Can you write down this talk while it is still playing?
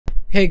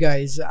Hey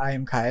guys, I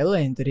am Kyle,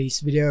 and in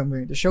today's video I'm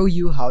going to show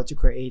you how to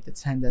create a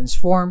attendance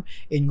form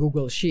in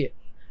Google Sheet.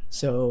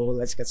 So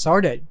let's get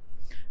started.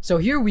 So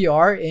here we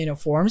are in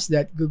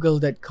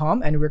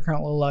forms.google.com, and we're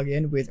currently logged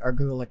in with our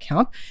Google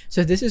account.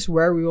 So this is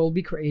where we will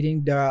be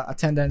creating the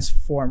attendance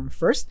form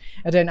first,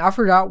 and then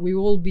after that we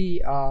will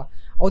be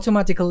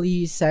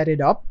automatically set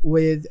it up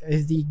with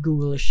the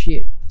Google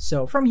Sheet.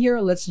 So from here,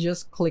 let's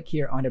just click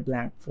here on the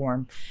blank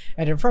form,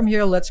 and then from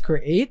here let's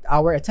create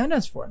our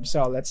attendance form.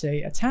 So let's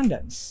say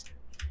attendance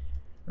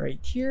right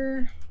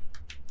here,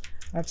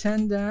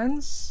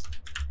 attendance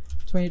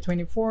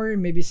 2024,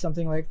 maybe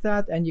something like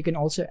that. And you can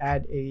also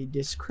add a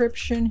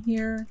description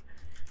here,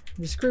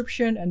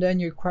 and then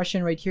your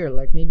question right here,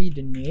 like maybe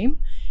the name,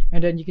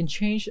 and then you can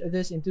change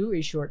this into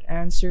a short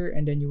answer,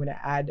 and then you want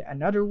to add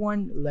another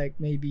one like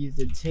maybe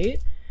the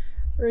date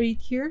right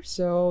here.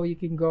 So you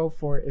can go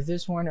for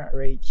this one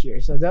right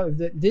here. So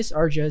these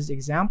are just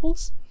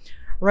examples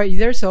right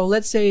there. So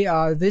let's say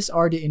these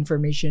are the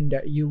information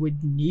that you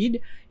would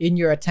need in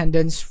your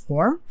attendance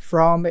form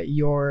from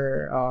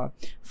your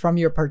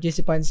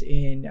participants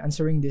in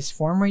answering this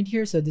form right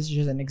here. So this is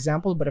just an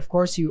example, but of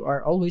course you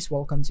are always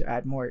welcome to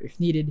add more if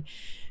needed.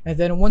 And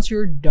then once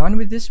you're done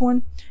with this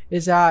one,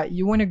 is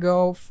you want to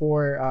go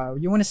for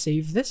you want to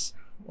save this,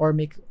 or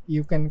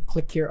you can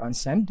click here on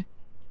send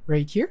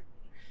right here,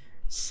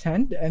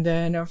 send, and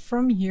then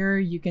from here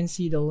you can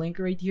see the link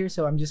right here.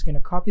 So I'm just going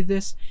to copy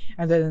this,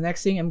 and then the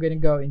next thing I'm going to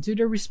go into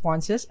the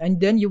responses, and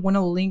then you want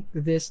to link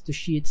this to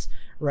Sheets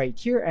right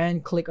here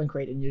and click on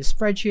create a new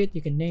spreadsheet.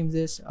 You can name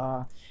this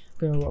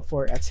go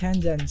for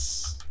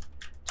attendance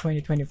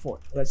 2024,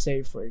 let's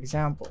say, for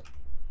example,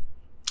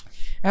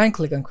 and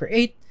click on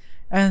create.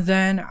 And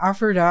then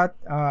after that,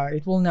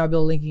 it will now be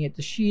linking it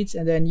to Sheets,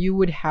 and then you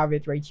would have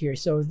it right here.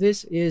 So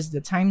this is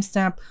the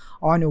timestamp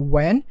on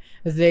when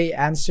they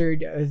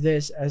answered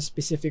this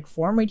specific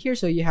form right here.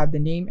 So you have the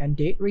name and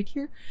date right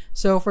here.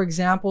 So for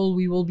example,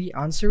 we will be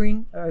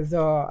answering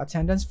the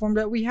attendance form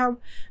that we have.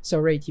 So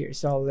right here,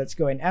 so let's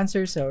go and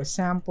answer. So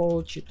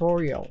sample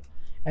tutorial,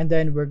 and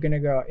then we're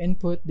gonna go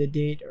input the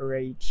date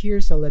right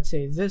here. So let's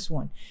say this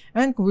one,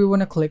 and we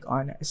want to click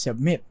on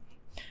submit.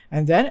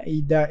 And then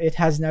it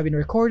has now been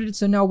recorded.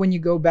 So now when you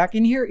go back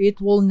in here,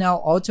 it will now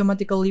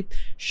automatically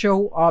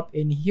show up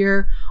in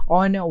here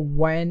on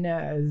when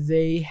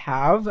they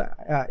have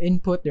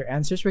input their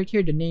answers right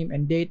here, the name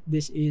and date.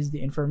 This is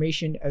the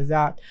information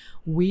that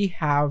we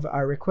have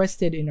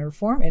requested in our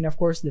form, and of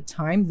course the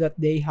time that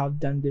they have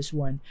done this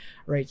one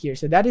right here.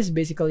 So that is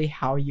basically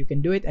how you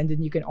can do it. And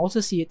then you can also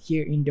see it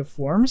here in the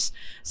forms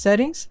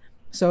settings.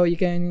 So you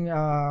can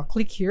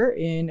click here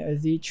in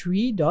the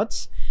three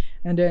dots,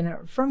 and then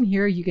from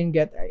here you can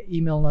get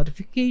email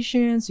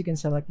notifications, you can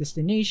select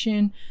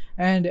destination,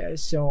 and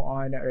so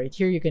on right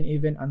here. You can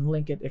even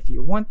unlink it if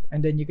you want,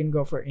 and then you can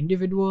go for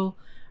individual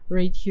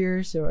right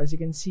here. So as you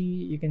can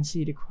see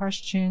the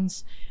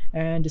questions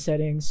and the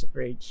settings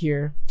right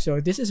here.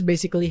 So this is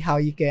basically how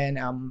you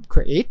can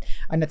create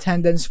an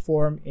attendance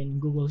form in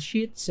Google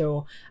Sheet.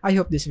 So I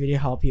hope this video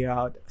helped you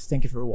out. Thank you for watching.